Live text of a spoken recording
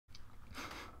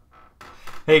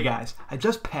Hey guys, I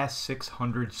just passed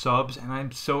 600 subs and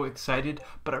I'm so excited,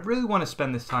 but I really want to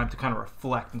spend this time to kind of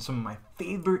reflect on some of my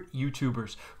favorite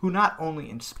YouTubers who not only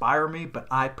inspire me, but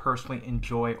I personally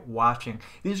enjoy watching.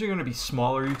 These are going to be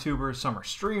smaller YouTubers. Some are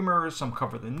streamers, some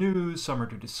cover the news, some are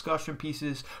do discussion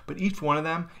pieces, but each one of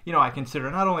them, I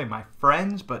consider not only my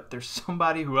friends, but there's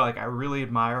somebody who I really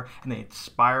admire and they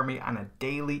inspire me on a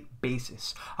daily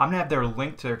basis. I'm going to have their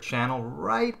link to their channel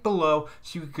right below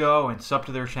so you can go and sub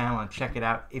to their channel and check it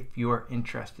out if you're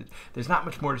interested. There's not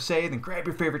much more to say than grab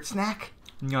your favorite snack.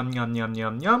 Yum, yum, yum,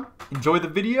 yum, yum. Enjoy the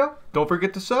video. Don't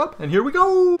forget to sub. And here we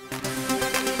go.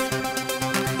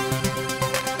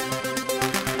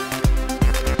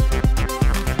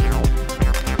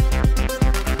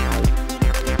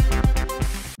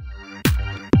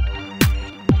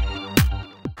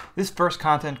 This first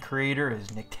content creator is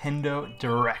Nintendo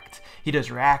Direct. He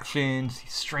does reactions, he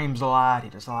streams a lot, he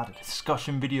does a lot of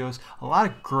discussion videos, a lot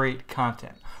of great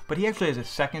content. But he actually has a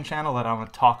second channel that I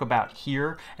want to talk about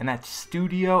here, and that's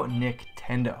Studio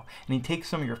Nintendo. And he takes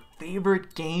some of your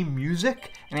favorite game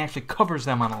music and he actually covers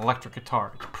them on electric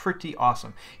guitar. It's pretty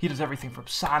awesome. He does everything from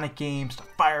Sonic games to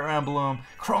Fire Emblem,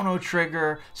 Chrono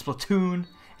Trigger, Splatoon.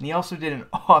 And he also did an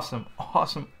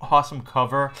awesome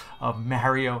cover of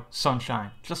Mario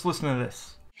Sunshine. Just listen to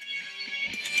this.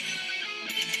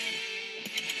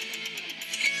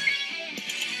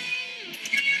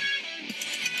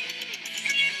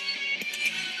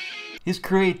 His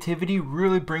creativity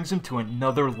really brings him to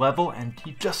another level, and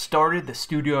he just started the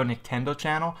Studio Nintendo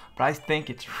channel, but I think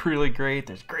it's really great.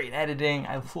 There's great editing.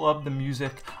 I love the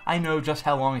music. I know just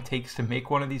how long it takes to make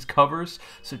one of these covers,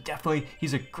 so definitely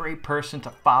he's a great person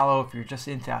to follow if you're just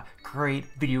into great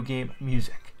video game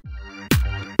music.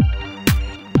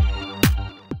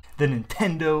 The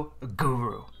Nintendo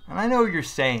Guru. And I know what you're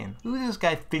saying, who does this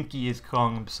guy think he is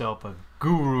calling himself a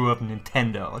guru of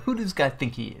Nintendo? Like, who does this guy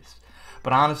think he is?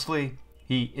 But honestly,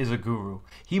 he is a guru.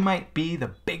 He might be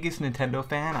the biggest Nintendo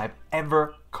fan I've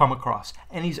ever come across.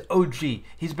 And he's OG.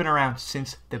 He's been around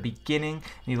since the beginning. And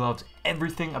he loves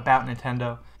everything about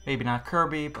Nintendo. Maybe not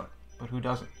Kirby, but who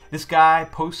doesn't? This guy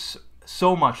posts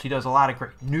so much. He does a lot of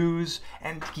great news.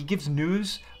 And he gives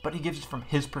news, but he gives it from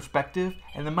his perspective.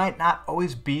 And it might not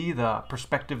always be the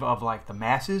perspective of the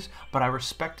masses, but I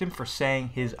respect him for saying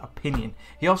his opinion.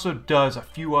 He also does a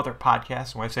few other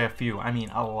podcasts. When I say a few, I mean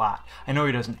a lot. I know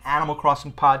he does an Animal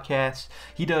Crossing podcast.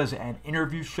 He does an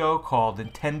interview show called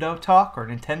Nintendo Talk, or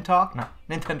Nintendo Talk, not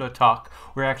Nintendo Talk,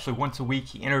 where actually once a week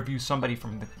he interviews somebody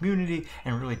from the community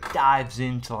and really dives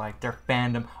into their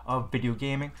fandom of video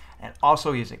gaming. And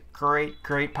also he has a great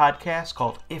podcast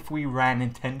called If We Ran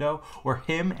Nintendo, where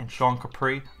him and Sean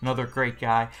Capri, another great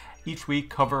guy, each week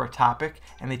cover a topic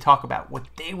and they talk about what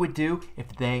they would do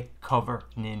if they cover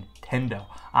Nintendo.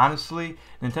 Honestly,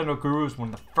 Nintendo Guru is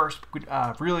one of the first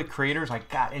really creators I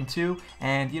got into,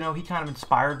 and he kind of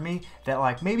inspired me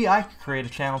that maybe I could create a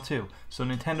channel too. So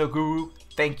Nintendo Guru,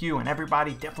 thank you, and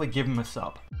everybody definitely give him a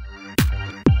sub.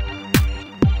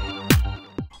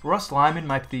 Russ Lyman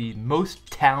might be the most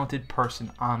talented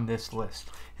person on this list.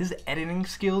 His editing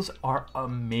skills are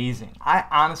amazing. I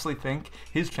honestly think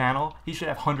his channel, he should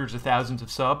have hundreds of thousands of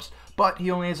subs, but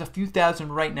he only has a few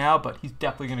thousand right now, but he's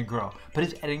definitely going to grow. But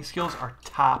his editing skills are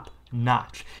top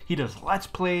notch. He does Let's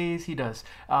Plays, he does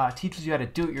teaches you how to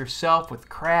do it yourself with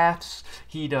crafts.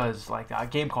 He does a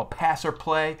game called Pass or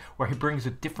Play, where he brings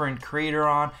a different creator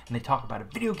on and they talk about a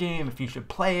video game, if you should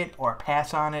play it or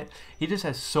pass on it. He just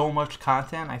has so much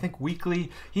content. I think weekly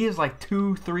he has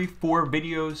 2, 3, 4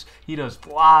 videos. He does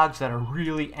vlogs that are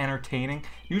really entertaining.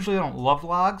 Usually I don't love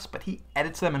vlogs, but he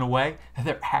edits them in a way that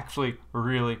they're actually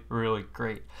really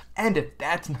great. And if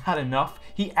that's not enough,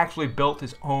 he actually built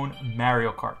his own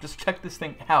Mario Kart. Just check this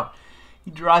thing out.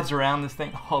 He drives around this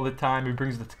thing all the time. He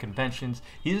brings it to conventions.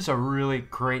 He's just a really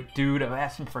great dude. I've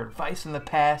asked him for advice in the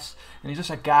past, and he's just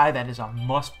a guy that is a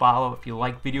must follow if you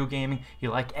like video gaming, you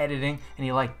like editing, and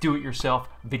you like do-it-yourself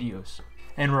videos.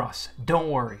 And Russ, don't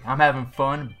worry, I'm having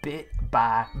fun bit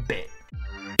by bit.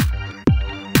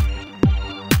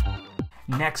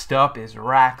 Next up is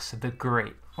Rax the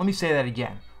Great. Let me say that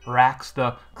again. Rax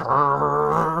the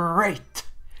Great.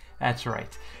 That's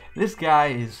right. This guy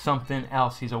is something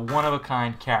else. He's a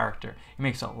one-of-a-kind character. He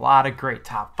makes a lot of great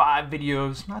top 5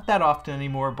 videos. Not that often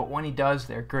anymore, but when he does,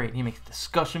 they're great. He makes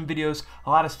discussion videos, a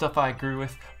lot of stuff I agree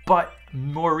with, but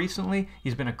more recently,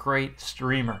 he's been a great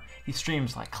streamer. He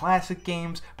streams classic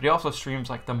games, but he also streams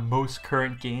the most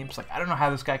current games. I don't know how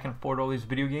this guy can afford all these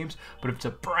video games, but if it's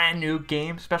a brand new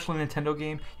game, especially a Nintendo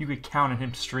game, you could count on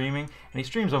him streaming, and he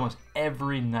streams almost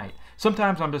every night.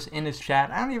 Sometimes I'm just in his chat.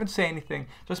 I don't even say anything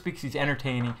just because he's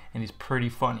entertaining and he's pretty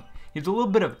funny. He's a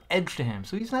little bit of edge to him.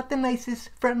 So he's not the nicest,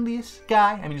 friendliest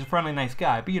guy. I mean, he's a friendly, nice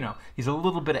guy, but you know, he's a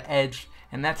little bit of edge.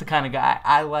 And that's the kind of guy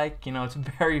I like. You know, it's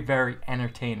very, very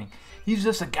entertaining. He's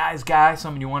just a guy's guy,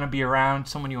 someone you want to be around,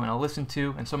 someone you want to listen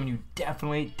to, and someone you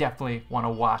definitely, definitely want to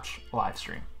watch live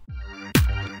stream.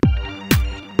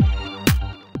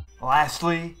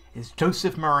 Lastly is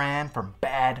Joseph Moran from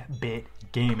Bad Bit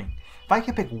Gaming. If I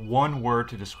could pick one word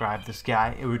to describe this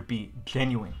guy, it would be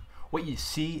genuine. What you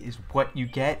see is what you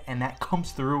get, and that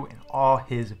comes through in all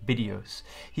his videos.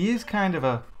 He is kind of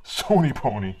a Sony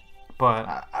pony,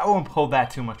 but I won't hold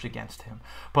that too much against him.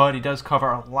 But he does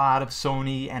cover a lot of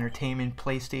Sony entertainment,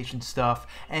 PlayStation stuff,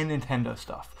 and Nintendo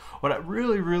stuff. What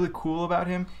really, really cool about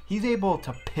him, he's able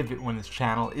to pivot when his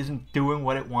channel isn't doing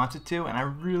what it wants it to, and I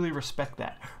really respect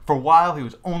that. For a while, he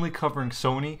was only covering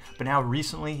Sony, but now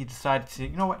recently he decided to,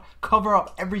 you know what, cover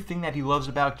up everything that he loves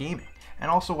about gaming. And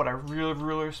also what I really,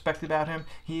 really respect about him,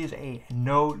 he is a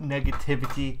no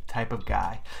negativity type of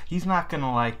guy. He's not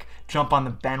gonna like jump on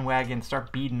the bandwagon and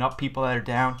start beating up people that are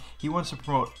down. He wants to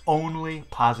promote only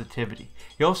positivity.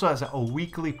 He also has a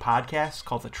weekly podcast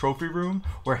called The Trophy Room,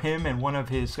 where him and one of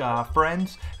his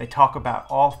friends, they talk about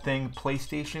all things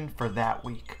PlayStation for that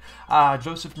week.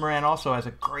 Joseph Moran also has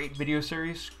a great video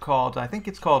series called, I think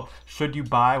it's called Should You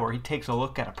Buy, where he takes a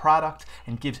look at a product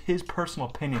and gives his personal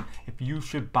opinion if you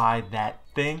should buy that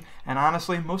thing. And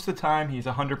honestly, most of the time he's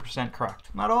 100%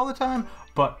 correct. Not all the time,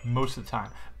 but most of the time.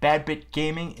 Bad Bit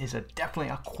Gaming is definitely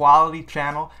a quality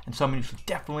channel and someone you should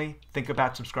definitely think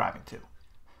about subscribing to.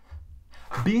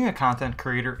 Being a content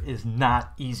creator is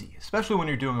not easy, especially when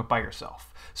you're doing it by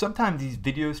yourself. Sometimes these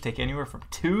videos take anywhere from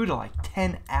 2 to like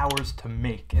 10 hours to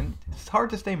make, and it's hard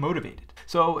to stay motivated.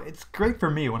 So it's great for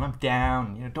me when I'm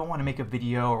down, you know, don't want to make a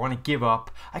video or want to give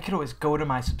up. I could always go to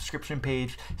my subscription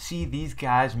page, see these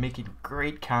guys making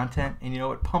great content, and you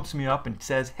know, it pumps me up and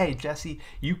says, hey Jesse,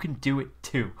 you can do it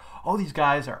too. All these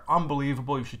guys are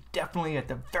unbelievable. You should definitely, at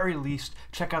the very least,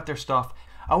 check out their stuff.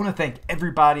 I want to thank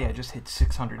everybody. I just hit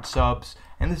 600 subs,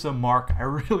 and this is a mark I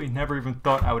really never even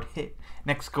thought I would hit.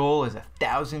 Next goal is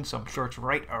 1,000, so I'm sure it's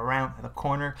right around the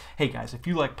corner. Hey guys, if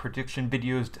you like prediction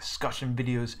videos, discussion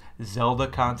videos, Zelda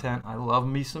content, I love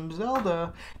me some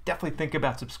Zelda, definitely think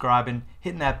about subscribing,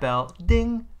 hitting that bell,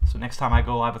 ding, so next time I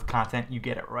go live with content, you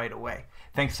get it right away.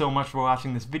 Thanks so much for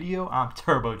watching this video. I'm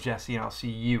Turbo Jesse, and I'll see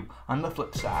you on the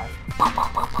flip side.